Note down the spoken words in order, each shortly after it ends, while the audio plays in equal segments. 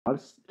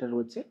Verse এটা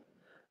রয়েছে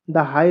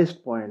the highest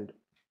point.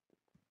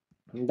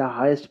 The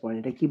highest point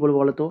এটা কী বলবো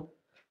বলো তো?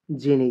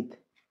 জেনিথ।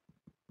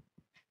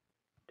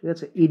 ঠিক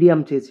আছে, ইডিয়াম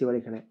চেয়েছি এবার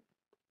এখানে।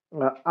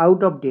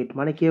 আউট অফ ডেট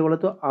মানে কী বলো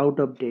তো? আউট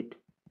অফ ডেট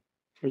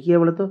এটা কী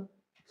বলো তো?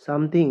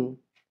 সামথিং,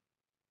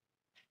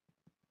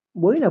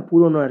 বলি না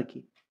পুরনো আর কি,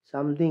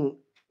 something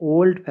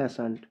old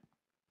ফ্যাশনড,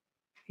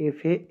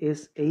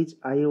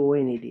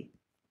 FASHIONED।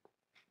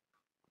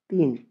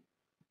 3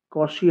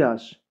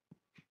 cautious,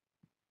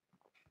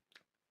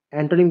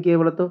 antonym কে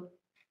বলো তো?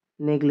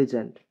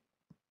 নেগলিজেন্ট।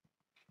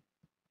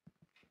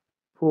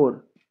 4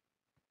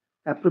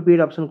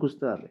 অ্যাপ্রোপ্রিয়েট অপশন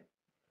খুঁজতে হবে।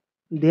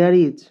 There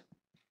is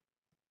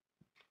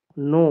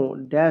no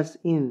dash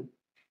in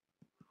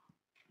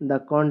the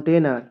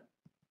container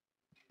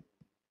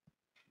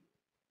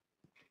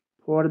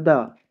for the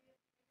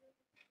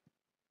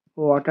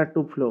water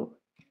to flow.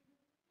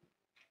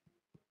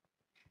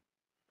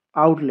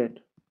 Outlet.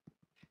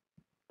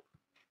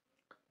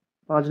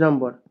 5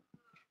 number,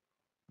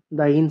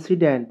 the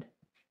incident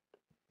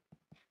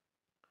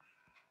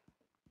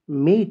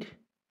made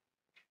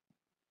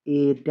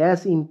a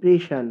dash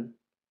impression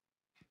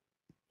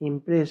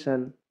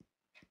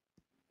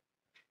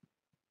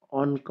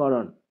on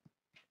Karan,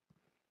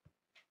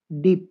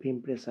 deep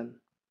impression।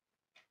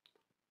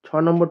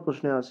 6 নম্বর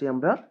প্রশ্নে আসি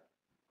আমরা।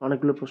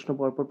 অনেকগুলো প্রশ্ন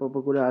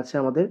পরপর করে আছে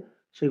আমাদের,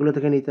 সেগুলো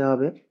থেকে নিতে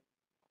হবে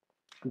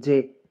যে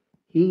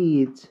he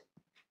is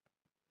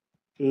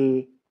a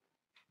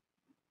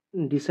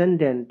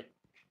descendant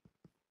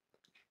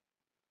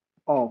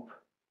of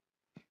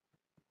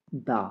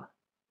the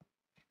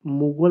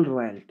Mughal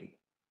royalty.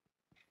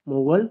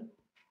 Mughal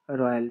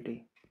royalty.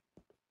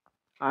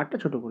 আরটা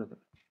ছোট করে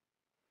দেবে।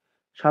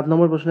 7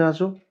 নম্বর প্রশ্নে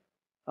আসো।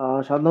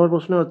 7 নম্বর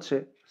প্রশ্ন হচ্ছে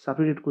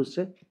সাবস্টিটিউট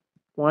খুঁজছে।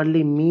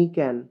 only me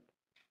can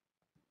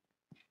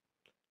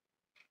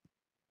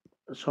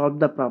solve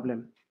the problem।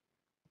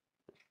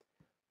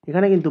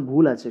 এখানে কিন্তু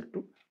ভুল আছে একটু,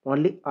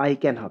 only I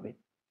can হবে।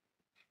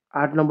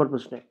 8 নম্বর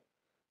প্রশ্নে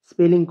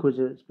স্পেলিং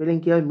খুঁজে, স্পেলিং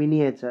কী হবে?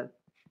 Miniature,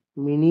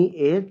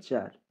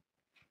 miniature.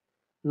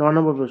 9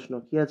 নম্বর প্রশ্ন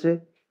কী আছে?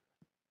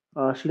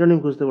 সিনোনিম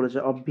খুঁজতে বলেছে।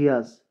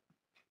 অবভিয়াস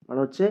মানে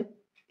হচ্ছে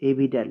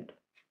evident.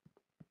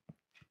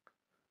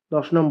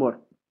 10 number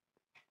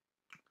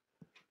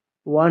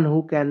one who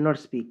can not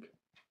speak,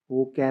 who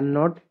can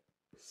not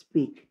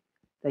speak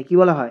তাই কী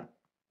বলা হয়?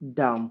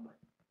 ডাম্প।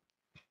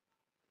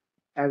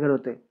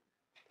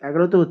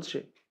 11তে হচ্ছে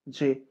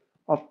যে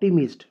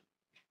অপটিমিস্ট,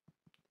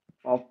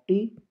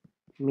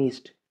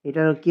 অপটিমিস্ট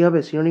এটার কী হবে?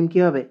 সিনোনিম কী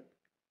হবে?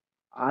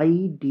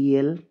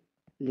 Ideal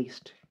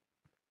list.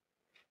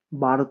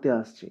 12তে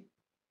আসছে।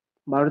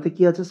 12তে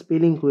কী আছে?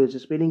 স্পেলিং খুঁজেছে,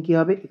 স্পেলিং কী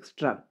হবে?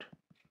 এক্সট্রাক্ট,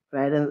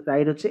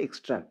 রাইট হচ্ছে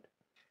এক্সট্রাক্ট।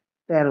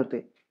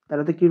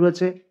 13তে কী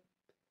রয়েছে?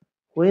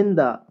 when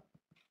the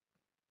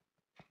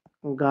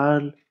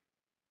girl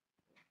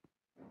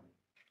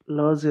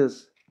loses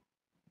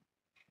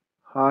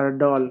her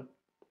doll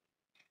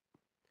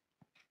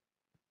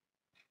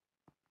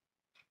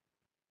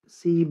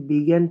she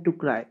began to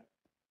cry,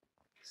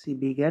 she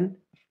began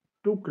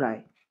to cry।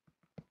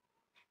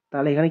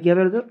 তাহলে এখানে কী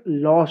হবে?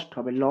 লস্ট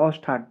হবে,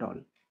 লস্ট হার ডল,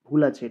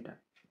 ভুল আছে এটা।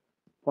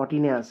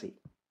 14-এ আসি।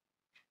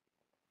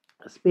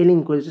 স্পেলিং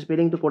করেছে,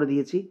 স্পেলিং তো করে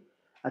দিয়েছি।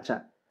 আচ্ছা,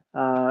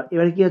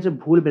 এবারে কি আছে?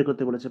 ভুল বের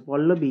করতে বলেছে।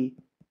 Pallavi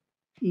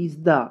is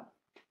the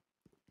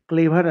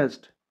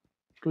cleverest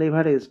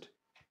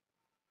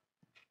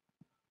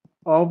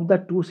of the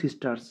two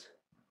sisters,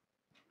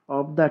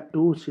 of the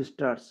two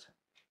sisters,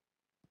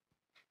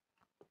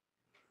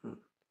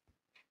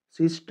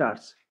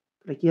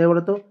 তাহলে কী হবে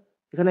বলো তো?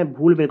 এখানে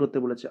ভুল বের করতে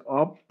বলেছে।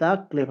 অফ দ্য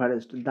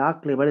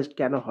ক্লেভারেস্ট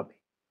কেন হবে?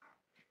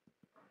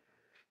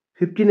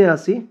 15-এ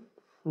আসি।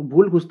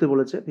 ভুল খুঁজতে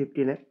বলেছে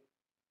 15-এ।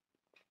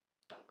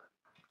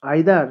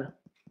 Either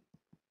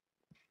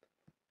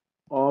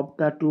of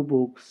the two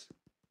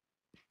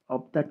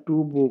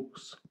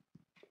books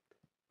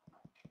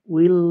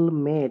will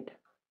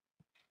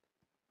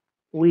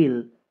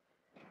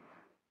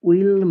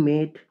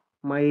made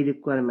my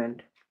requirement,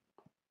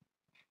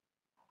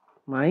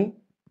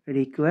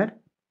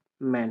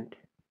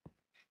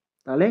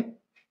 তাহলে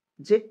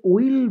যে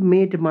উইল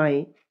মেড মাই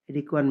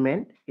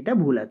রিকোয়ারমেন্ট এটা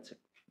ভুল আছে।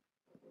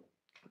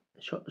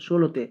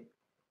 16তে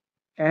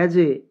as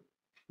a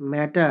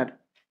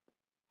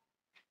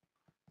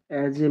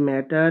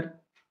matter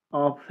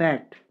of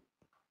fact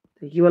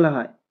কি বলা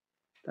হয়?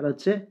 তাহলে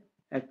হচ্ছে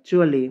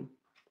অ্যাকচুয়ালি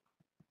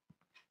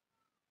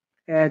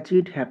অ্যাজ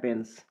ইট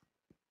হ্যাপেন্স।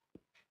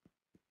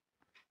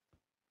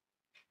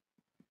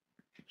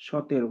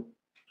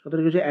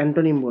 17 কিছু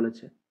অ্যান্টোনিম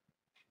বলেছে।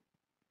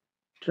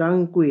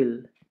 ট্রাঙ্কুইল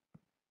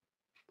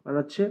মানে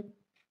হচ্ছে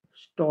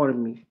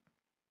স্টর্মি,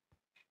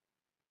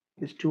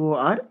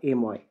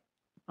 STORMY।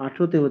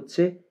 18তে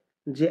হচ্ছে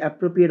যে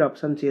অ্যাপ্রোপ্রিয়েট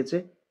অপশান চেয়েছে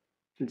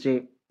যে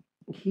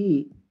he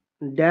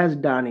dash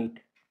done it,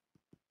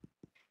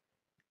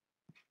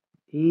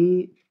 he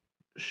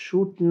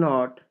should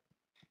not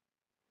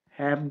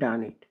have done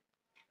ইট।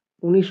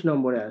 19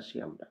 নম্বরে আসি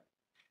আমরা।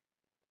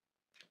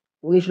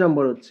 19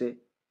 নম্বর হচ্ছে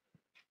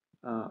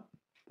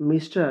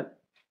mister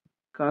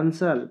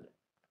Kansal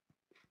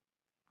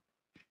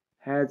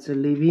has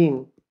living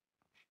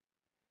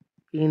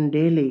in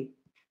daily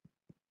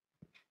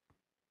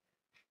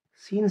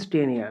since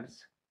 10 years,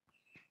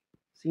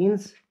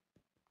 since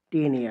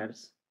 10 years।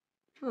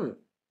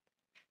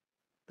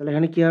 তাহলে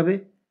এখানে কি হবে?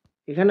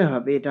 এখানে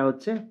হবে, এটা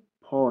হচ্ছে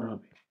ফর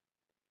হবে।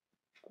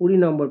 20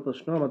 নম্বর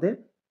প্রশ্ন আমাদের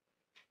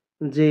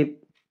যে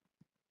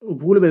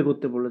ভুল বের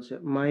করতে বলেছে,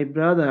 my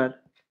brother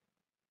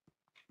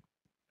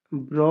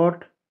ব্রট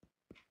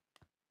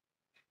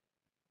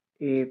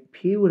a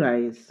few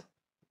rice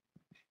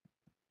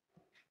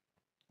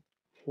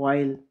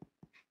while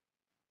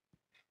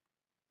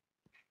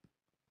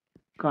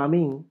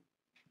coming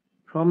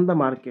from the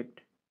market।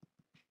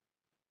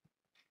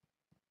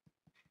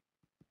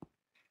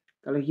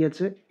 তাহলে কি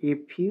আছে? এ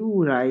ফিউ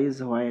রাইস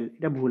while,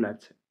 এটা ভুল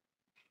আছে,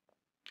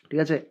 ঠিক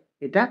আছে,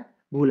 এটা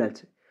ভুল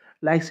আছে।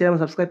 লাইক শেয়ার এবং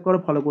সাবস্ক্রাইব করো,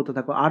 ফলো করতে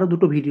থাকো। আরও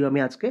দুটো ভিডিও আমি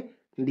আজকে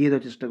দিয়ে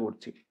দেওয়ার চেষ্টা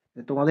করছি,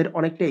 তোমাদের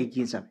অনেকটা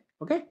এগিয়ে যাবে।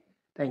 ওকে,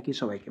 থ্যাংক ইউ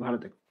সবাইকে, ভালো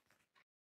থেকো।